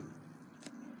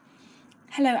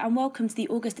Hello and welcome to the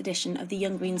August edition of the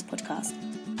Young Greens podcast.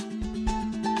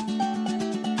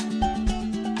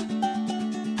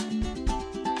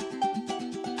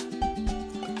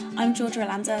 I'm Georgia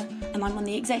Alanda and I'm on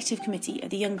the Executive Committee of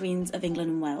the Young Greens of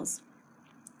England and Wales.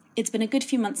 It's been a good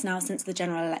few months now since the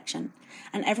general election,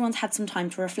 and everyone's had some time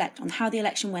to reflect on how the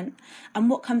election went and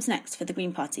what comes next for the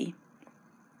Green Party.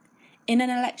 In an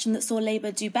election that saw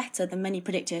Labour do better than many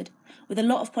predicted, with a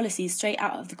lot of policies straight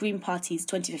out of the Green Party's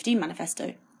 2015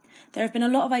 manifesto, there have been a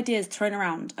lot of ideas thrown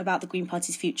around about the Green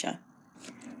Party's future.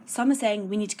 Some are saying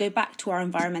we need to go back to our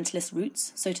environmentalist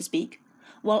roots, so to speak,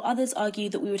 while others argue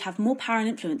that we would have more power and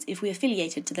influence if we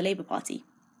affiliated to the Labour Party.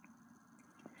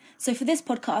 So for this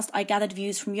podcast, I gathered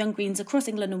views from Young Greens across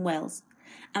England and Wales,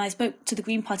 and I spoke to the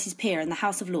Green Party's peer in the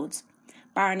House of Lords,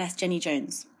 Baroness Jenny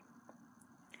Jones.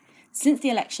 Since the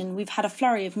election, we've had a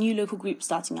flurry of new local groups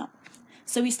starting up,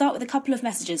 so we start with a couple of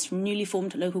messages from newly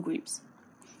formed local groups.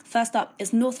 First up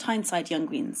is North Tyneside Young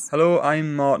Greens. Hello,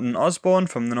 I'm Martin Osborne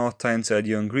from the North Tyneside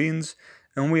Young Greens,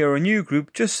 and we are a new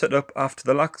group just set up after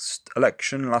the last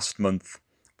election last month.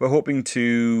 We're hoping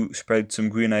to spread some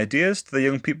green ideas to the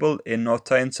young people in North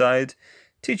Tyneside,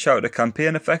 teach how to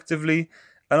campaign effectively,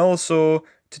 and also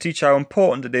to teach how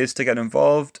important it is to get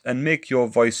involved and make your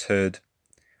voice heard.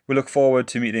 We look forward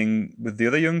to meeting with the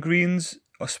other Young Greens,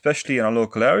 especially in our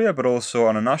local area, but also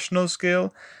on a national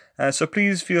scale. So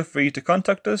please feel free to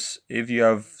contact us if you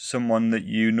have someone that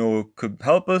you know could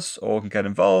help us or can get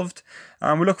involved.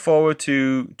 And we look forward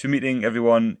to meeting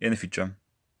everyone in the future.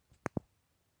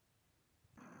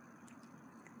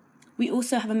 We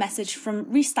also have a message from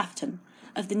Rhys Staffton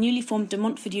of the newly formed De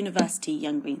Montfort University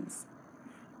Young Greens.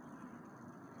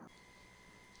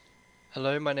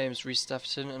 Hello, my name is Rhys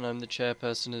Staffton and I'm the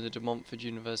chairperson of the De Montfort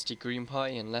University Green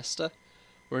Party in Leicester.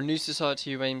 We're a new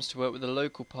society who aims to work with the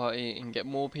local party and get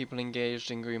more people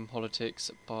engaged in green politics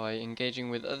by engaging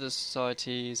with other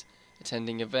societies,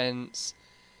 attending events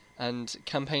and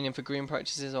campaigning for green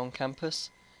practices on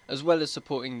campus, as well as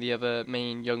supporting the other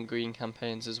main Young Green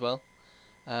campaigns as well.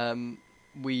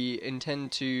 We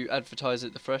intend to advertise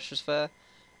at the Freshers' Fair,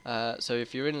 so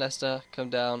if you're in Leicester, come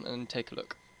down and take a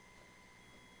look.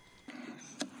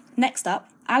 Next up,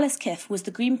 Alice Kiff was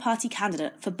the Green Party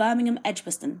candidate for Birmingham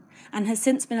Edgbaston and has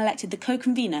since been elected the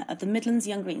co-convener of the Midlands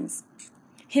Young Greens.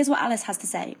 Here's what Alice has to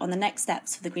say on the next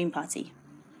steps for the Green Party.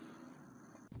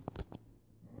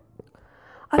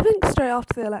 I think straight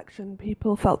after the election,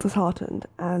 people felt disheartened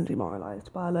and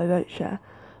demoralised by a low vote share.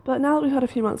 But now that we've had a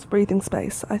few months of breathing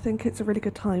space, I think it's a really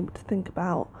good time to think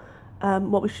about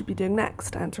what we should be doing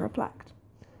next and to reflect.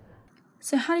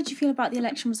 So how did you feel about the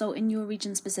election result in your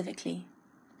region specifically?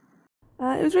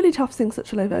 It was really tough seeing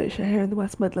such a low vote share here in the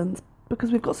West Midlands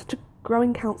because we've got such a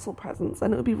growing council presence,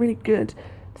 and it would be really good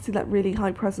to see that really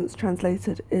high presence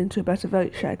translated into a better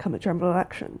vote share come a general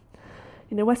election.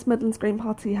 You know, West Midlands Green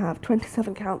Party have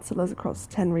 27 councillors across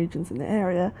 10 regions in the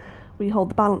area. We hold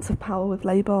the balance of power with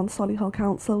Labour on Solihull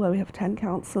Council, where we have 10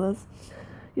 councillors.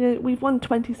 You know, we've won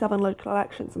 27 local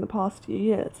elections in the past few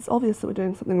years. It's obvious that we're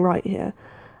doing something right here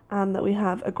and that we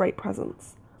have a great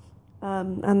presence.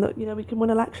 And that, you know, we can win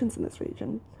elections in this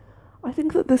region. I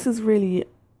think that this is really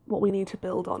what we need to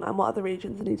build on and what other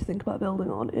regions need to think about building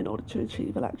on in order to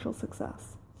achieve electoral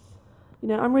success. You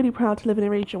know, I'm really proud to live in a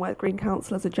region where Green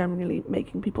councillors are generally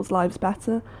making people's lives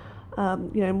better. You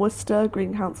know, in Worcester,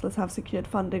 Green councillors have secured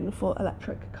funding for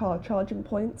electric car charging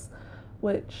points,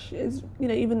 which is, you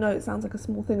know, even though it sounds like a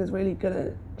small thing, is really going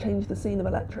to change the scene of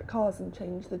electric cars and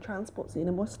change the transport scene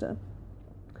in Worcester.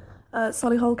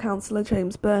 Solihull councillor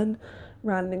James Byrne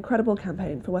ran an incredible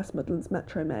campaign for West Midlands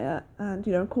Metro Mayor, and,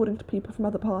 you know, according to people from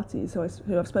other parties who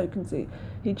I've spoken to,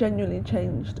 he genuinely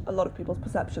changed a lot of people's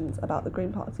perceptions about the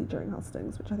Green Party during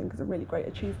hustings, which I think is a really great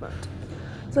achievement.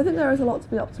 So I think there is a lot to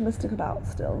be optimistic about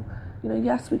still. You know,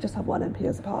 yes, we just have one MP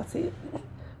as a party, but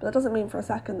that doesn't mean for a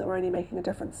second that we're only making a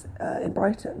difference in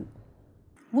Brighton.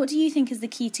 What do you think is the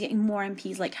key to getting more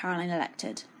MPs like Caroline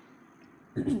elected?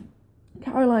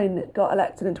 Caroline got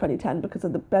elected in 2010 because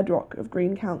of the bedrock of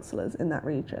Green councillors in that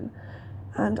region.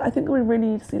 And I think we really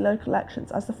need to see local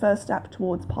elections as the first step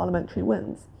towards parliamentary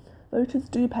wins. Voters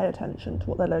do pay attention to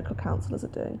what their local councillors are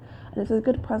doing. And if there's a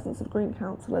good presence of Green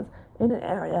councillors in an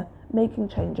area making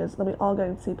changes, then we are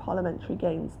going to see parliamentary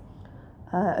gains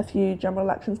a few general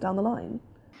elections down the line.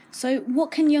 So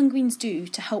what can Young Greens do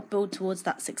to help build towards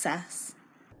that success?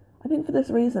 I think for this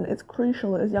reason, it's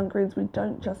crucial that as Young Greens we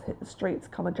don't just hit the streets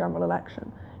come a general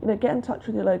election. You know, get in touch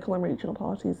with your local and regional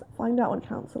parties, find out when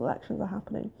council elections are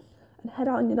happening, and head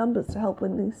out in your numbers to help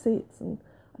win these seats. And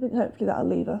I think hopefully that'll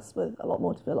leave us with a lot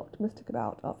more to feel optimistic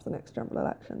about after the next general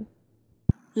election.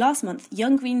 Last month,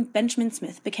 young Green Benjamin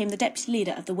Smith became the deputy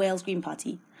leader of the Wales Green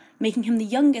Party, making him the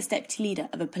youngest deputy leader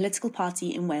of a political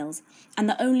party in Wales and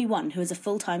the only one who is a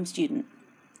full-time student.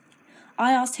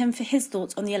 I asked him for his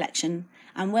thoughts on the election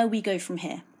and where we go from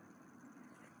here.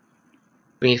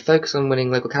 We need to focus on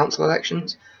winning local council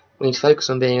elections, we need to focus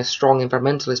on being a strong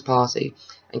environmentalist party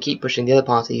and keep pushing the other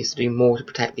parties to do more to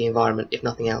protect the environment, if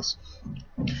nothing else.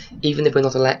 Even if we're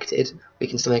not elected, we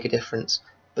can still make a difference.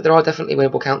 But there are definitely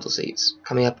winnable council seats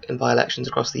coming up in by-elections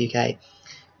across the UK.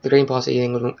 The Green Party in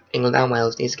England and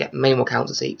Wales needs to get many more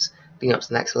council seats leading up to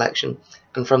the next election,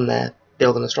 and from there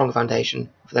build on a stronger foundation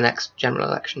for the next general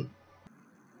election.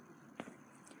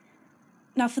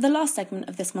 Now, for the last segment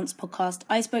of this month's podcast,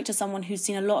 I spoke to someone who's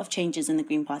seen a lot of changes in the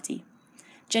Green Party.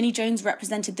 Jenny Jones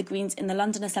represented the Greens in the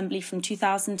London Assembly from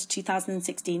 2000 to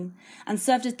 2016 and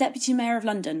served as Deputy Mayor of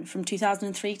London from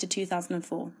 2003 to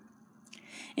 2004.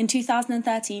 In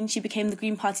 2013, she became the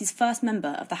Green Party's first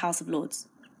member of the House of Lords.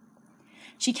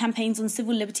 She campaigns on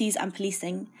civil liberties and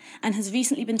policing and has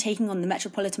recently been taking on the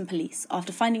Metropolitan Police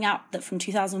after finding out that from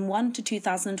 2001 to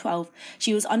 2012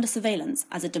 she was under surveillance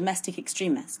as a domestic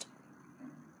extremist.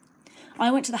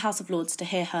 I went to the House of Lords to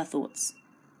hear her thoughts.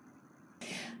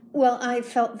 Well, I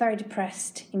felt very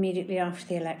depressed immediately after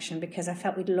the election because I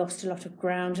felt we'd lost a lot of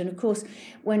ground. And of course,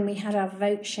 when we had our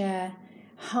vote share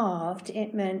halved,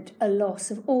 it meant a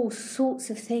loss of all sorts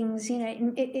of things. You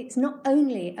know, it's not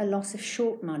only a loss of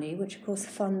short money, which of course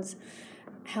funds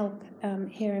help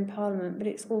here in Parliament, but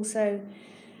it's also,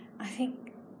 I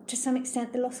think, to some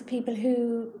extent, the loss of people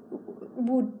who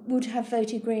would have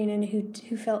voted Green and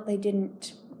who felt they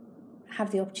didn't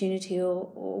have the opportunity or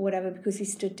whatever because he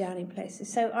stood down in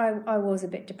places. So I was a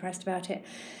bit depressed about it.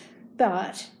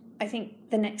 But I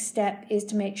think the next step is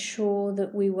to make sure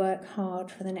that we work hard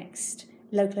for the next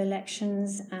local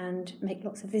elections and make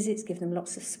lots of visits, give them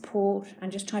lots of support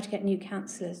and just try to get new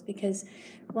councillors, because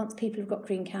once people have got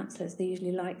Green councillors, they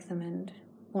usually like them and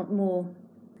want more.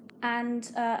 And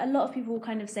a lot of people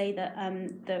kind of say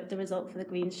that the result for the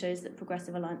Greens shows that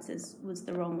Progressive Alliances was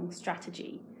the wrong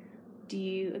strategy. Do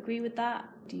you agree with that?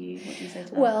 What do you say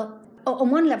to that? Well, on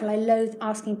one level, I loathe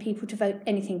asking people to vote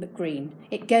anything but Green.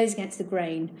 It goes against the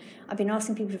grain. I've been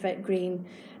asking people to vote Green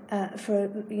for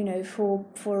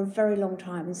a very long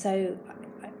time, and so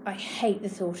I hate the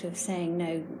thought of saying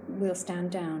no, we'll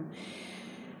stand down.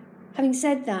 Having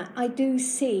said that, I do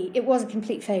see, it was a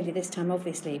complete failure this time,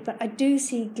 obviously, but I do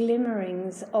see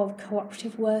glimmerings of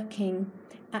cooperative working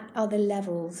at other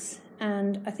levels,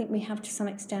 and I think we have to some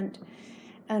extent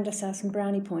earned ourselves some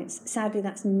brownie points. Sadly,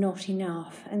 that's not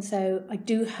enough, and so I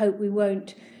do hope we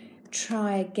won't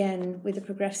try again with the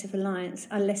Progressive Alliance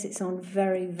unless it's on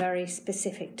very, very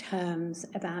specific terms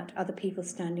about other people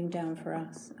standing down for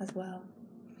us as well.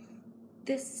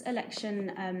 This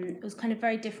election was kind of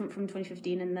very different from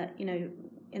 2015 in that, you know,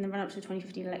 in the run-up to the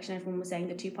 2015 election, everyone was saying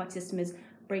the two-party system is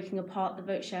breaking apart. The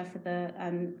vote share for the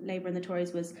Labour and the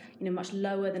Tories was, you know, much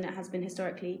lower than it has been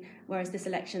historically, whereas this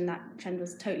election, that trend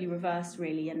was totally reversed,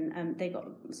 really, and they got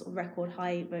sort of record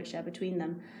high vote share between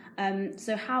them.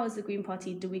 So how, as the Green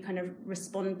Party, do we kind of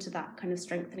respond to that kind of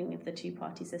strengthening of the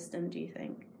two-party system, do you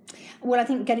think? Well, I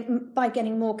think by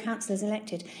getting more councillors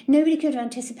elected, nobody could have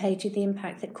anticipated the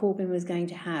impact that Corbyn was going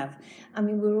to have. I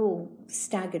mean, we were all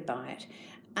staggered by it.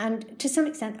 And to some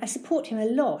extent, I support him a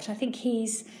lot. I think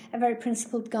he's a very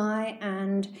principled guy,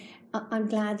 and I'm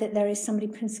glad that there is somebody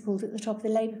principled at the top of the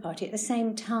Labour Party. At the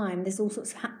same time, there's all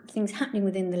sorts of things happening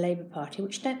within the Labour Party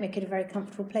which don't make it a very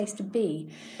comfortable place to be.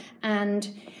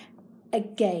 And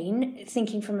again,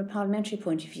 thinking from a parliamentary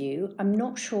point of view, I'm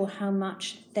not sure how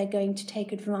much they're going to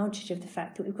take advantage of the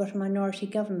fact that we've got a minority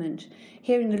government.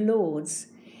 Here in the Lords,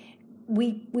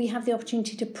 we have the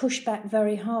opportunity to push back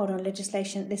very hard on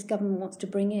legislation that this government wants to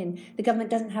bring in. The government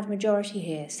doesn't have a majority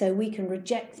here, so we can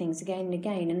reject things again and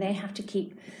again, and they have to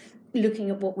keep looking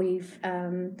at what we've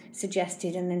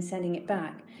suggested and then sending it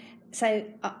back. So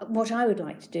what I would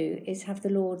like to do is have the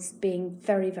Lords being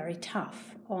very, very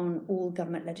tough on all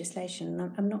government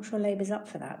legislation. I'm not sure Labour's up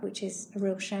for that, which is a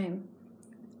real shame.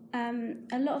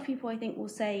 A lot of people, I think, will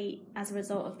say, as a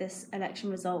result of this election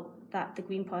result, that the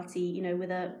Green Party, you know,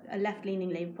 with a left-leaning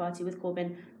Labour Party with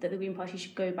Corbyn, that the Green Party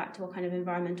should go back to a kind of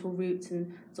environmental roots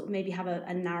and sort of maybe have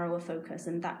a narrower focus,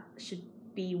 and that should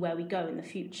be where we go in the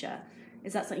future.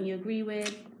 Is that something you agree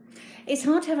with? It's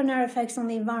hard to have a narrow focus on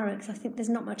the environment because I think there's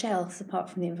not much else apart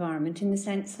from the environment, in the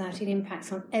sense that it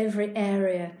impacts on every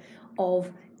area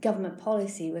of government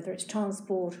policy, whether it's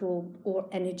transport or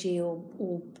energy or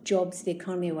jobs, the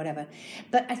economy or whatever.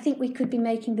 But I think we could be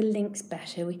making the links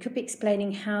better. We could be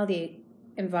explaining how the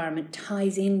environment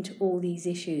ties into all these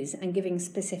issues and giving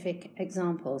specific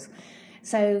examples.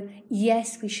 So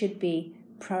yes, we should be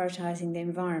prioritising the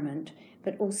environment,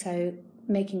 but also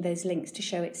making those links to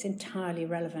show it's entirely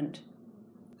relevant.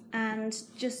 And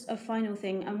just a final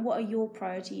thing, what are your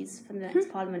priorities for the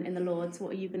next Parliament in the Lords?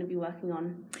 What are you going to be working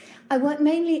on? I work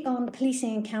mainly on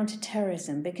policing and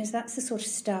counter-terrorism, because that's the sort of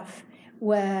stuff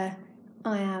where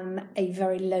I am a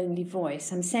very lonely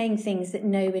voice. I'm saying things that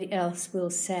nobody else will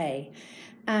say.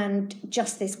 And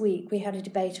just this week we had a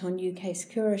debate on UK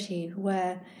security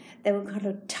where there were kind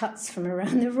of tuts from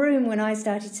around the room when I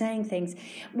started saying things.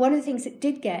 One of the things that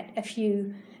did get a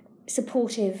few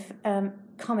supportive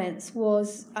comments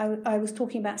was I was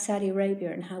talking about Saudi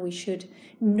Arabia and how we should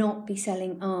not be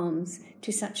selling arms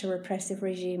to such a repressive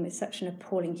regime with such an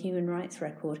appalling human rights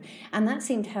record, and that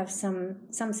seemed to have some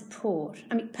support.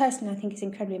 I mean, personally, I think it's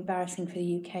incredibly embarrassing for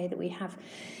the UK that we have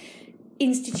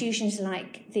institutions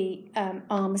like the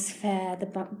arms fair, the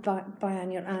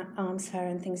biannual arms fair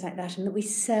and things like that, and that we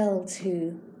sell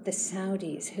to the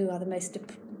Saudis, who are the most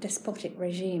despotic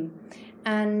regime.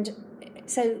 And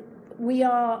so we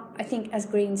are, I think, as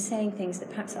Greens, saying things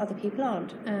that perhaps other people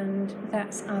aren't, and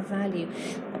that's our value.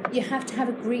 You have to have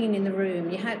a Green in the room.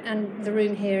 And the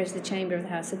room here is the Chamber of the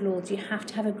House of Lords. You have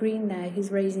to have a Green there who's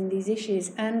raising these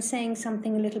issues and saying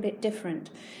something a little bit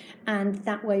different. And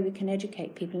that way we can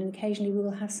educate people, and occasionally we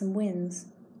will have some wins.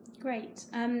 Great.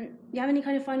 You have any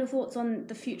kind of final thoughts on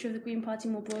the future of the Green Party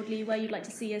more broadly, where you'd like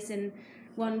to see us in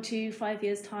 1, 2, 5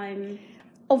 years' time?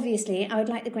 Obviously, I would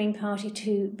like the Green Party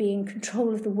to be in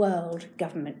control of the world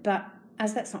government, but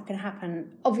as that's not going to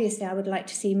happen, obviously I would like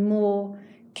to see more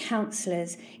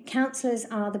councillors. Councillors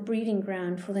are the breeding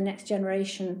ground for the next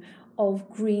generation of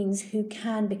Greens who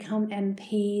can become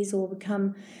MPs or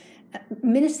become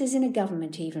ministers in a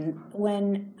government even,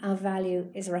 when our value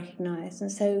is recognised.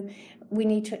 And so we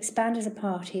need to expand as a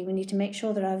party, we need to make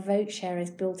sure that our vote share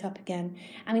is built up again,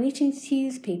 and we need to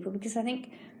enthuse people, because I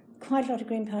think quite a lot of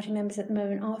Green Party members at the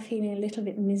moment are feeling a little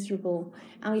bit miserable,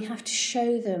 and we have to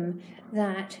show them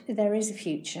that there is a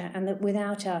future and that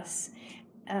without us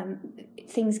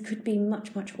things could be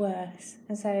much, much worse.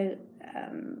 And so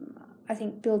I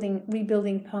think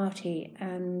rebuilding the party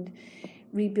and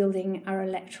rebuilding our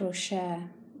electoral share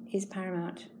is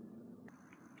paramount.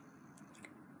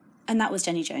 And that was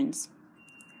Jenny Jones.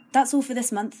 That's all for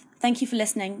this month. Thank you for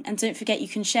listening, and don't forget you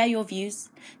can share your views,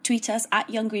 tweet us at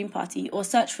Young Green Party, or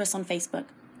search for us on Facebook.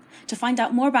 To find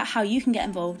out more about how you can get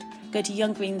involved, go to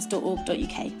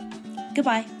younggreens.org.uk.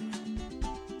 Goodbye.